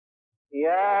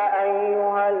يا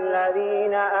أيها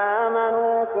الذين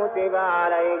آمنوا كتب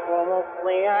عليكم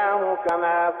الصيام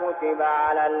كما كتب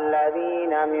على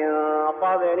الذين من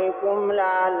قبلكم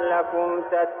لعلكم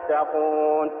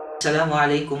تتقون. السلام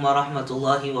عليكم ورحمة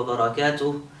الله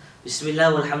وبركاته. بسم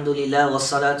الله والحمد لله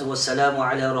والصلاة والسلام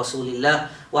على رسول الله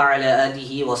وعلى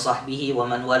آله وصحبه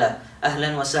ومن والاه.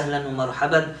 أهلا وسهلا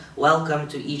ومرحبا. Welcome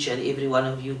to each and every one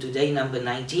of you. Today number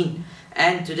 19.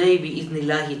 And today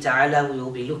bi'idhnillahi ta'ala we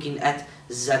will be looking at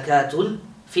Zakatul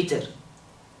Fitr.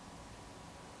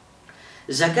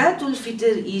 Zakatul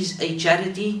Fitr is a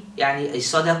charity, yani a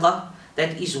sadaqah,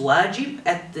 that is wajib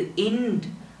at the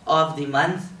end of the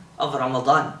month of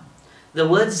Ramadan. The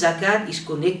word zakat is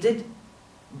connected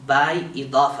by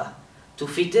idafa to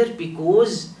fitr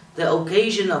because the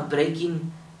occasion of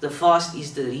breaking the fast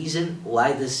is the reason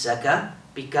why the zakah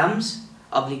becomes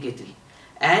obligatory.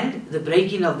 And the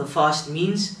breaking of the fast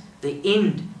means the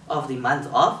end of the month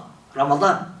of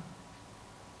Ramadan.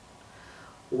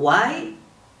 Why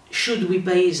should we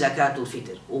pay zakatul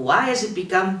fitr? Why has it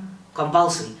become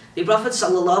compulsory? The Prophet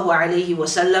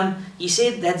ﷺ, he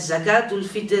said that zakatul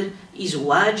fitr is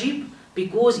wajib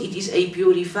because it is a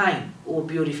purifying or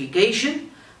purification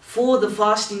for the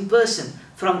fasting person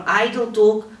from idle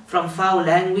talk, from foul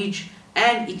language,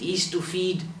 and it is to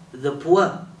feed the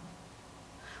poor.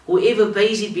 Whoever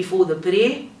pays it before the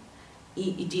prayer,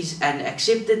 it is an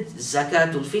accepted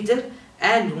zakatul fitr,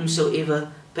 and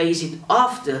whomsoever pays it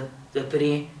after the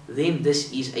prayer, then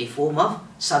this is a form of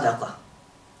sadaqah.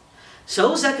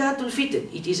 So zakatul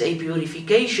fitr, it is a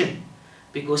purification,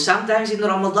 because sometimes in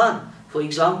Ramadan, for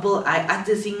example, I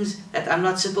utter things that I'm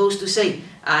not supposed to say.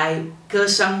 I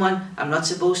curse someone, I'm not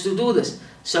supposed to do this.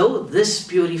 So this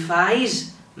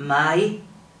purifies my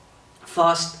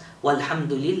fast.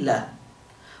 Walhamdulillah.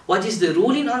 What is the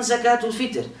ruling on zakatul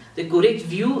fitr? The correct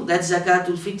view that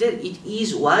zakatul fitr, it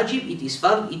is wajib, it is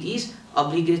fard, it is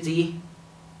obligatory.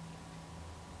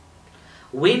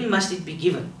 When must it be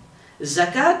given?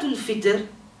 Zakatul fitr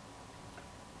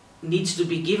needs to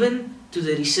be given to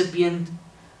the recipient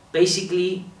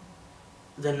basically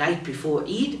the night before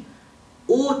Eid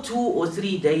or 2 or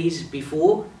 3 days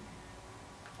before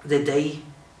the day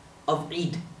of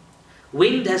Eid.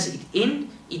 When does it end?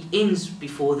 It ends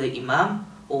before the Imam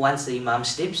or once the Imam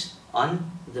steps on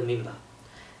the mimbar.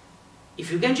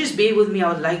 If you can just bear with me,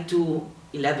 I would like to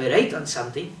elaborate on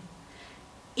something.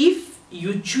 If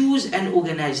you choose an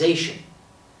organization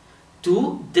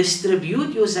to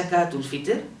distribute your zakatul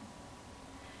fitr,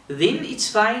 then it's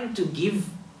fine to give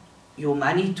your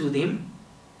money to them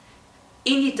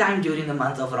anytime during the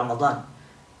month of Ramadan.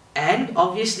 And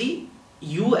obviously,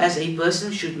 you as a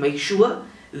person should make sure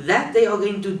that they are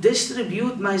going to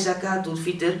distribute my zakatul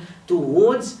fitr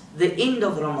towards the end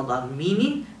of Ramadan,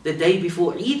 meaning the day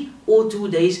before Eid or 2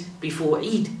 days before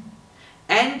Eid.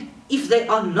 And if they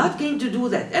are not going to do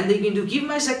that, and they're going to give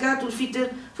my zakatul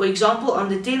fitr, for example, on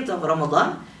the 10th of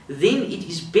Ramadan, then it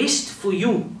is best for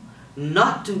you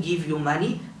not to give your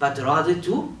money, but rather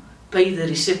to pay the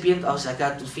recipient of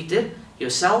zakatul fitr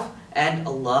yourself, and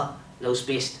Allah knows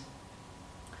best.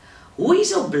 Who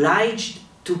is obliged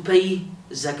to pay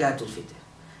zakatul fitr?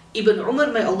 Ibn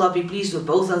Umar, may Allah be pleased with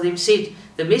both of them, said,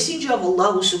 the Messenger of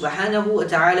Allah subhanahu wa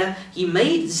ta'ala, he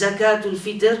made zakatul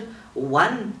fitr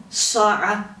 1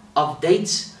 sa'a of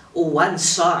dates or 1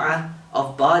 sa'a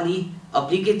of barley,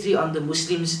 obligatory on the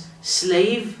Muslims,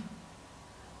 slave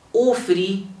or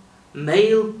free,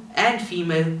 male and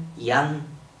female, young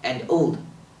and old.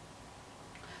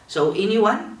 So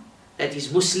anyone that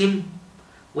is Muslim,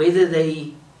 whether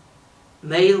they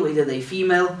male, whether they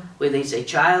female, whether it's a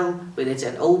child, whether it's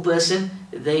an old person,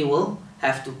 they will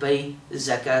have to pay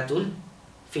zakatul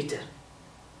fitr.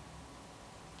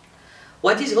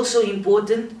 What is also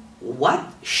important,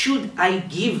 what should I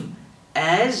give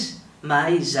as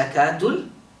my zakatul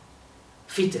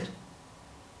fitr?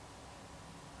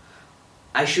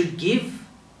 I should give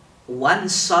 1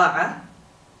 sa'a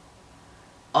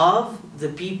of the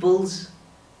people's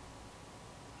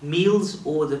meals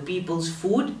or the people's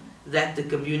food that the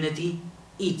community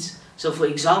eats. So for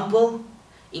example,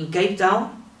 in Cape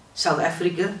Town, South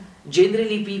Africa,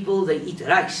 generally people, they eat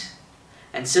rice,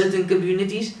 and certain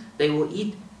communities, they will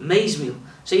eat maize meal.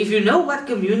 So if you know what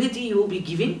community you will be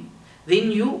giving,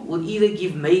 then you would either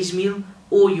give maize meal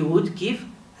or you would give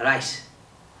rice.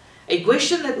 A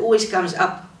question that always comes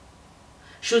up,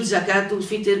 should zakatul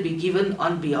fitr be given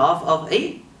on behalf of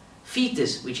a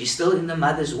fetus which is still in the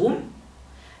mother's womb?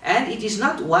 And it is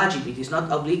not wajib, it is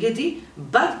not obligatory,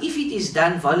 but if it is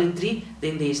done voluntary,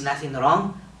 then there is nothing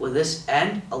wrong with this,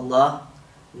 and Allah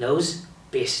knows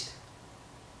best.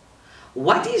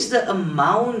 What is the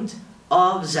amount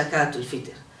of zakatul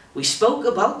fitr? We spoke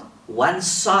about 1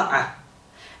 sa'ah.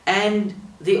 And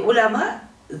the ulama,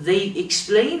 they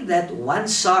explain that 1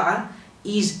 sa'ah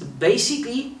is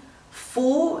basically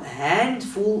 4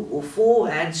 handful or 4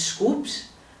 hand scoops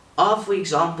of, for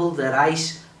example, the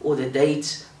rice or the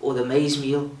dates or the maize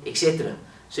meal, etc.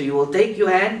 So you will take your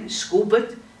hand, scoop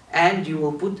it, and you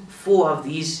will put 4 of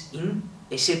these in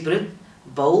a separate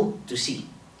bowl to see.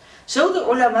 So the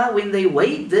ulama, when they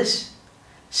weighed this,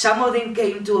 some of them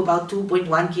came to about 2.1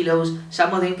 kilos,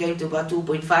 some of them came to about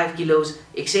 2.5 kilos,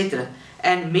 etc.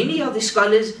 And many of the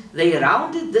scholars, they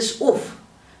rounded this off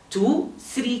to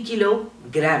 3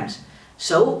 kilograms.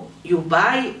 So you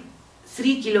buy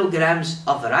 3 kilograms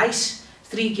of rice,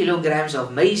 3 kilograms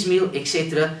of maize meal,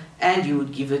 etc. and you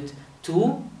would give it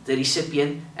to the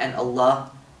recipient, and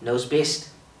Allah knows best.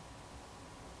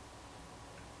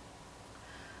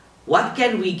 What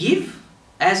can we give?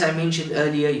 As I mentioned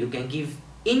earlier, you can give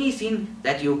anything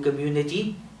that your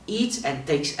community eats and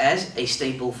takes as a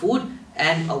staple food,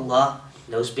 and Allah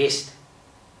knows best.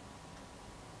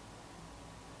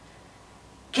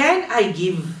 Can I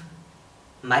give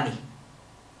money?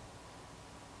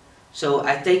 So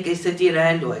I take a 30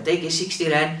 rand or I take a 60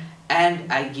 rand and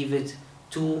I give it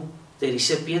to the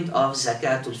recipient of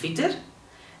Zakatul Fitr.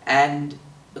 And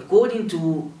according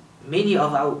to many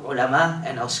of our ulama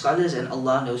and our scholars, and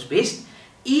Allah knows best,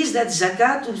 is that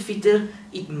Zakatul Fitr,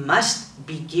 it must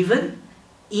be given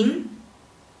in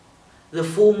the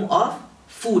form of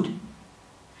food.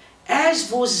 As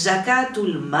for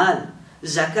Zakatul Mal,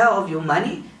 Zakah of your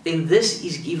money, then this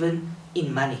is given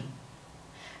in money.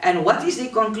 And what is the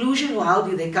conclusion, or how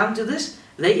did they come to this?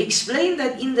 They explain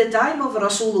that in the time of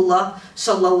Rasulullah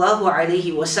sallallahu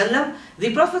alaihi wasallam, the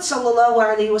Prophet sallallahu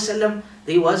alaihi wasallam,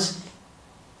 there was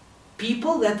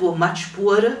people that were much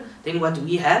poorer than what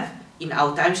we have in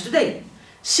our times today.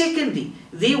 Secondly,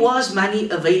 there was money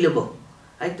available.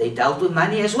 Right? They dealt with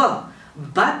money as well.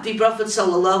 But the Prophet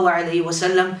sallallahu alaihi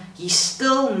wasallam, he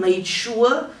still made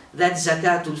sure that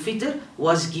Zakatul Fitr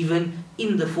was given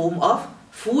in the form of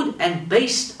food, and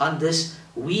based on this,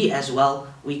 we as well,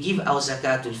 we give our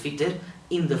Zakatul Fitr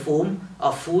in the form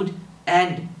of food,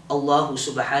 and Allah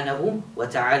subhanahu wa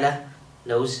ta'ala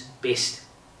knows best.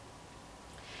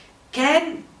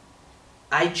 Can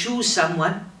I choose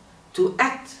someone to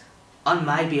act on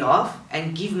my behalf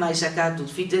and give my Zakatul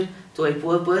Fitr to a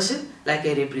poor person, like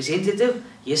a representative?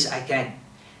 Yes, I can.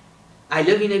 I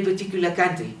live in a particular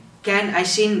country. Can I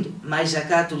send my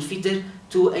Zakatul Fitr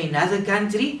to another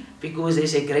country because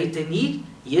there's a greater need?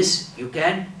 Yes, you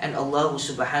can, and Allah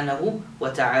subhanahu wa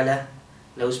ta'ala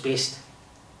knows best.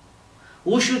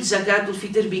 Who should Zakatul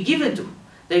Fitr be given to?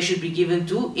 They should be given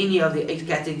to any of the 8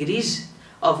 categories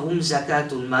of whom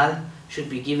Zakatul Mal should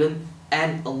be given,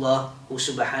 and Allah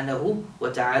subhanahu wa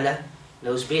ta'ala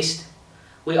knows best.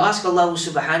 We ask Allah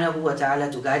subhanahu wa ta'ala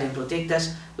to guide and protect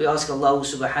us. We ask Allah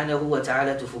subhanahu wa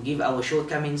ta'ala to forgive our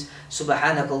shortcomings.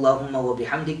 Subhanakallahumma wa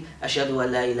bihamdik. Ashhadu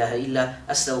an la ilaha illa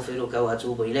astaghfiruka wa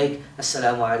atubu ilayk.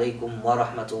 Assalamu alaikum wa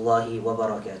rahmatullahi wa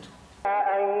barakatuh.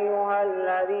 أيها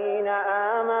الذين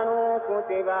آمنوا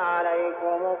كتب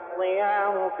عليكم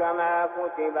الصيام كما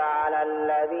كتب على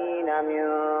الذين من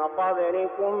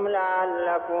قبلكم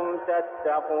لعلكم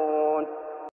تتقون